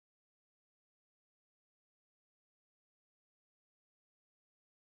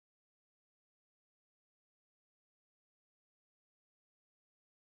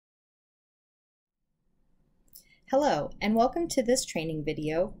Hello, and welcome to this training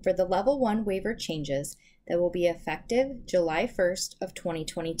video for the Level 1 waiver changes that will be effective July 1st of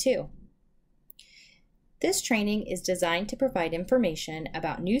 2022. This training is designed to provide information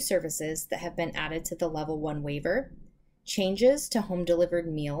about new services that have been added to the Level 1 waiver, changes to home delivered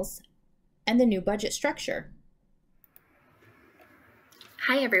meals, and the new budget structure.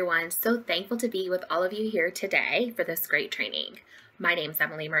 Hi everyone, so thankful to be with all of you here today for this great training. My name is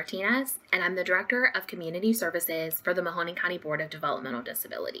Emily Martinez, and I'm the Director of Community Services for the Mahoning County Board of Developmental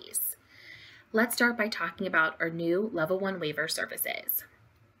Disabilities. Let's start by talking about our new Level 1 waiver services.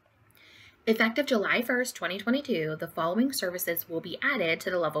 Effective July 1st, 2022, the following services will be added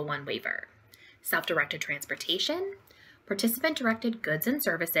to the Level 1 waiver: self-directed transportation, participant-directed goods and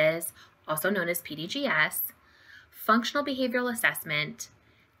services, also known as PDGS, functional behavioral assessment,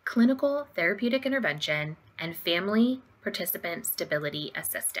 clinical therapeutic intervention, and family participant stability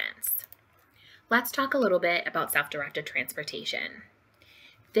assistance. Let's talk a little bit about self-directed transportation.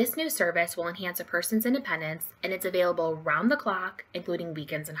 This new service will enhance a person's independence, and it's available round the clock, including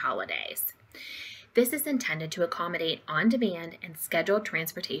weekends and holidays. This is intended to accommodate on-demand and scheduled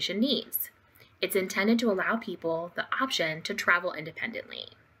transportation needs. It's intended to allow people the option to travel independently.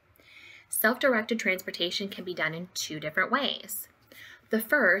 Self-directed transportation can be done in two different ways. The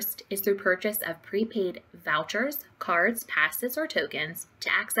first is through purchase of prepaid vouchers, cards, passes, or tokens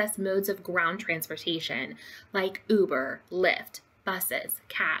to access modes of ground transportation like Uber, Lyft, buses,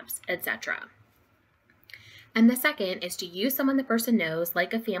 cabs, etc. And the second is to use someone the person knows,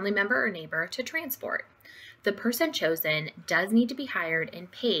 like a family member or neighbor, to transport. The person chosen does need to be hired and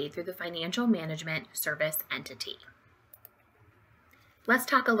paid through the financial management service entity. Let's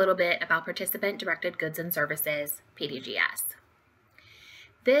talk a little bit about participant-directed goods and services, PDGS.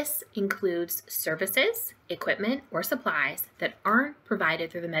 This includes services, equipment, or supplies that aren't provided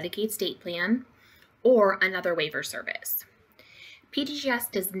through the Medicaid state plan or another waiver service.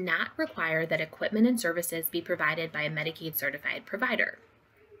 PDGS does not require that equipment and services be provided by a Medicaid certified provider.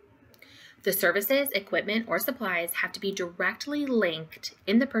 The services, equipment, or supplies have to be directly linked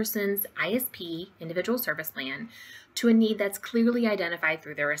in the person's ISP, individual service plan, to a need that's clearly identified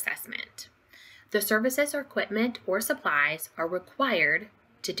through their assessment. The services or equipment or supplies are required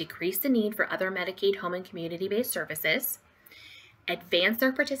to decrease the need for other Medicaid home and community-based services, advance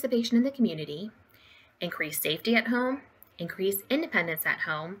their participation in the community, increase safety at home, increase independence at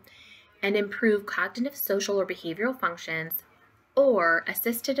home, and improve cognitive, social, or behavioral functions, or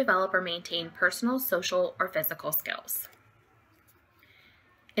assist to develop or maintain personal, social, or physical skills.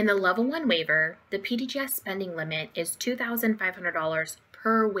 In the Level 1 waiver, the PDGS spending limit is $2,500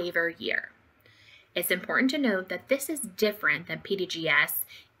 per waiver year. It's important to note that this is different than PDGS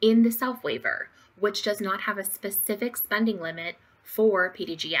in the self-waiver, which does not have a specific spending limit for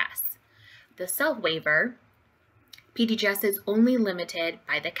PDGS. The self-waiver, PDGS is only limited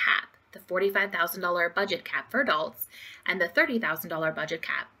by the cap, the $45,000 budget cap for adults and the $30,000 budget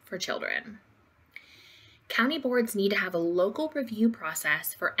cap for children. County boards need to have a local review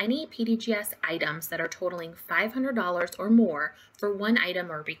process for any PDGS items that are totaling $500 or more for one item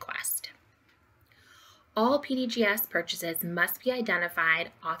or request. All PDGS purchases must be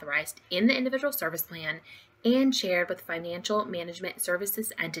identified, authorized in the individual service plan, and shared with the financial management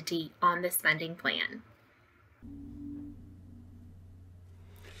services entity on the spending plan.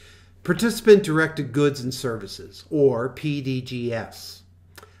 Participant-directed goods and services, or PDGS.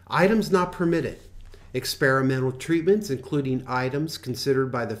 Items not permitted. Experimental treatments, including items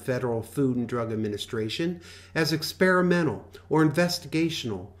considered by the Federal Food and Drug Administration as experimental or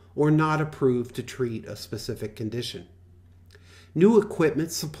investigational or not approved to treat a specific condition. New equipment,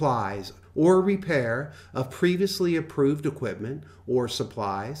 supplies, or repair of previously approved equipment or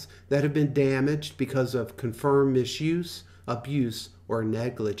supplies that have been damaged because of confirmed misuse, abuse, or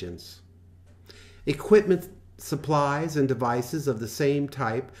negligence. Equipment, supplies, and devices of the same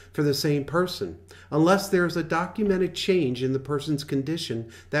type for the same person, unless there is a documented change in the person's condition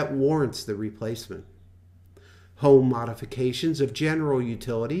that warrants the replacement. Home modifications of general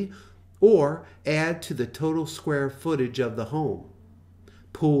utility or add to the total square footage of the home.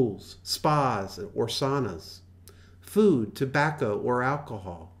 Pools, spas, or saunas. Food, tobacco, or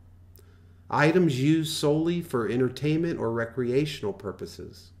alcohol. Items used solely for entertainment or recreational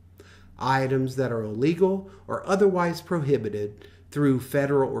purposes. Items that are illegal or otherwise prohibited through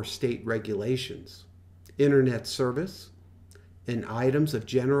federal or state regulations. Internet service, and items of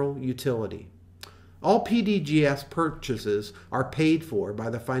general utility. All PDGS purchases are paid for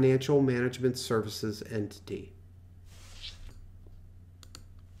by the Financial Management Services entity.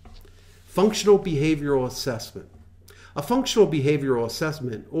 Functional Behavioral Assessment. A functional behavioral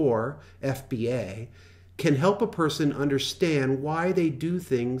assessment, or FBA, can help a person understand why they do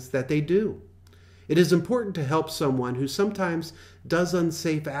things that they do. It is important to help someone who sometimes does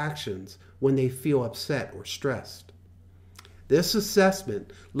unsafe actions when they feel upset or stressed. This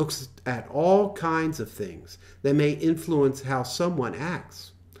assessment looks at all kinds of things that may influence how someone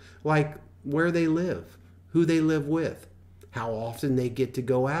acts, like where they live, who they live with, how often they get to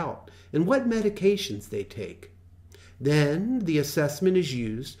go out, and what medications they take. Then the assessment is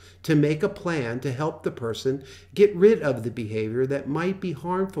used to make a plan to help the person get rid of the behavior that might be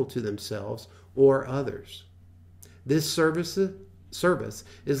harmful to themselves or others. This service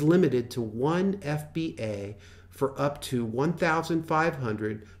is limited to 1 FBA for up to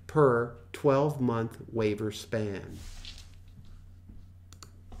 $1,500 per 12-month waiver span.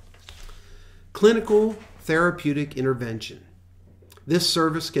 Clinical therapeutic intervention. This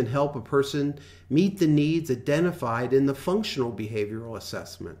service can help a person meet the needs identified in the functional behavioral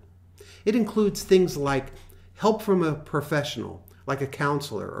assessment. It includes things like help from a professional, like a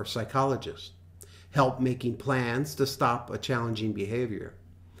counselor or psychologist, help making plans to stop a challenging behavior,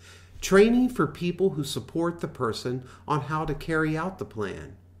 training for people who support the person on how to carry out the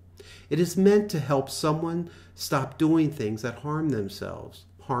plan. It is meant to help someone stop doing things that harm themselves,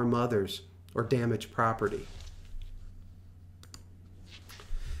 harm others, or damage property.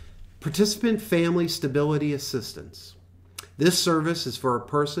 Participant Family Stability Assistance. This service is for a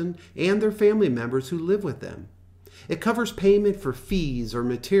person and their family members who live with them. It covers payment for fees or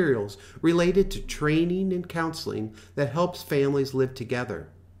materials related to training and counseling that helps families live together.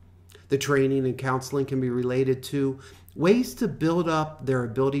 The training and counseling can be related to ways to build up their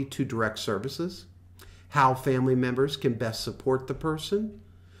ability to direct services, how family members can best support the person,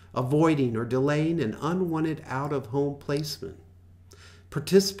 avoiding or delaying an unwanted out-of-home placement.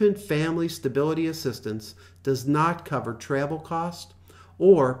 Participant Family Stability Assistance does not cover travel costs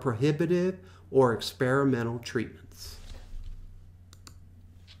or prohibitive or experimental treatments.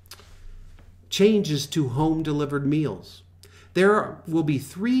 Changes to home-delivered meals. There will be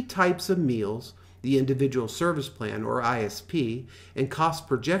 3 types of meals the Individual Service Plan, or ISP, and Cost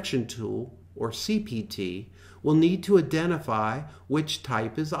Projection Tool, or CPT, will need to identify which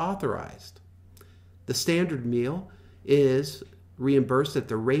type is authorized. The standard meal is reimbursed at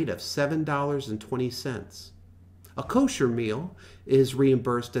the rate of $7.20. A kosher meal is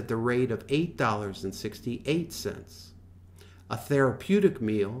reimbursed at the rate of $8.68. A therapeutic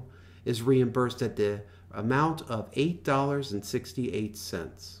meal is reimbursed at the amount of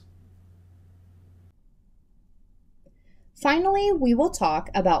 $8.68. Finally, we will talk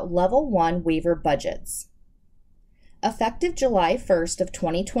about Level 1 waiver budgets. Effective July 1st of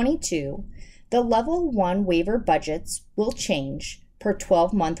 2022, the Level 1 waiver budgets will change per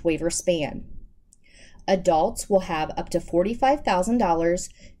 12-month waiver span. Adults will have up to $45,000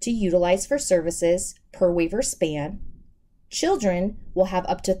 to utilize for services per waiver span. Children will have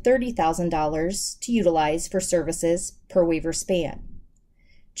up to $30,000 to utilize for services per waiver span.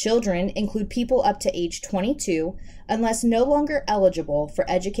 Children include people up to age 22 unless no longer eligible for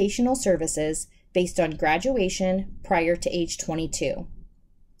educational services based on graduation prior to age 22.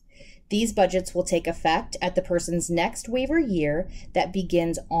 These budgets will take effect at the person's next waiver year that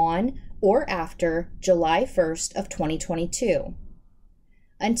begins on or after July 1st of 2022.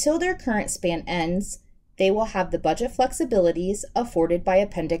 Until their current span ends, they will have the budget flexibilities afforded by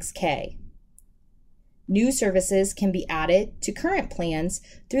Appendix K. New services can be added to current plans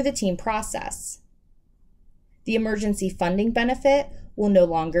through the team process. The emergency funding benefit will no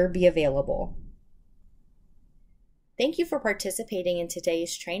longer be available. Thank you for participating in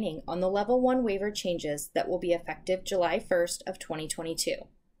today's training on the Level 1 waiver changes that will be effective July 1st of 2022.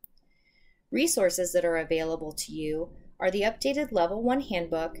 Resources that are available to you are the updated Level 1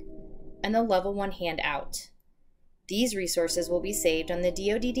 Handbook and the Level 1 Handout. These resources will be saved on the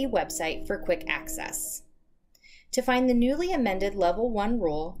DoDD website for quick access. To find the newly amended Level 1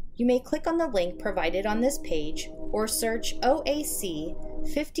 rule, you may click on the link provided on this page or search OAC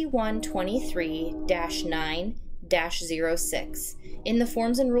 5123-9-06 in the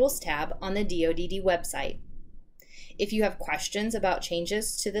Forms and Rules tab on the DoDD website. If you have questions about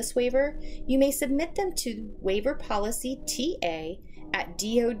changes to this waiver, you may submit them to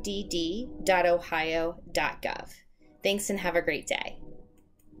waiverpolicyta@dodd.ohio.gov. Thanks and have a great day.